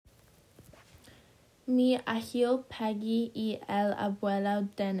Mi agil Peggy y el abuelo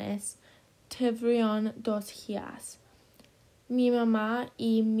Dennis tuvieron 2 hijas. Mi mamá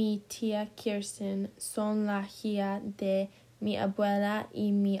y mi tía Kirsten son la hija de mi abuela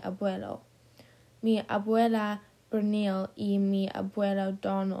y mi abuelo. Mi abuela Bernil y mi abuelo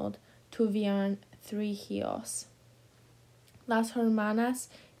Donald tuvieron 3 hijos. Las hermanas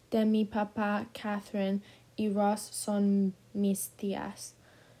de mi papá, Catherine y Ross, son mis tías.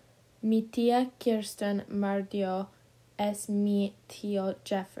 Mi tía Kirsten Mardio es mi tío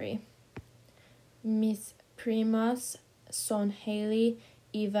Jeffrey. Mis primos son Haley,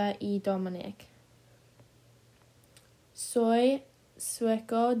 Eva y Dominic. Soy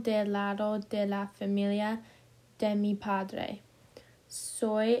sueco del lado de la familia de mi padre.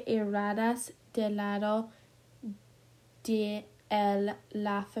 Soy iradas del lado de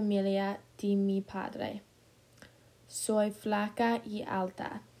la familia de mi padre. Soy flaca y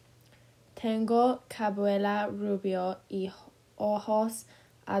alta. Tengo cabello rubio y ojos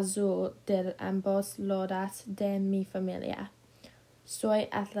azul de ambos lados de mi familia. Soy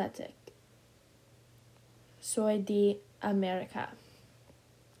athletic. Soy de América.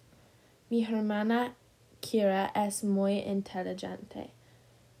 Mi hermana Kira es muy inteligente.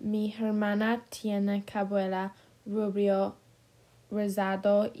 Mi hermana tiene cabello rubio,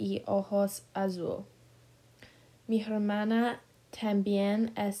 rizado y ojos azul. Mi hermana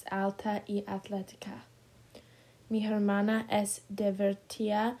también es alta y atlética. Mi hermana es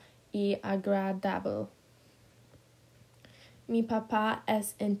divertida y agradable. Mi papá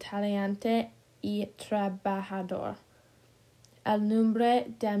es inteligente y trabajador. El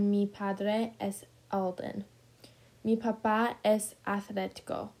nombre de mi padre es Alden. Mi papá es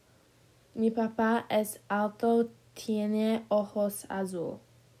atlético. Mi papá es alto, tiene ojos azul.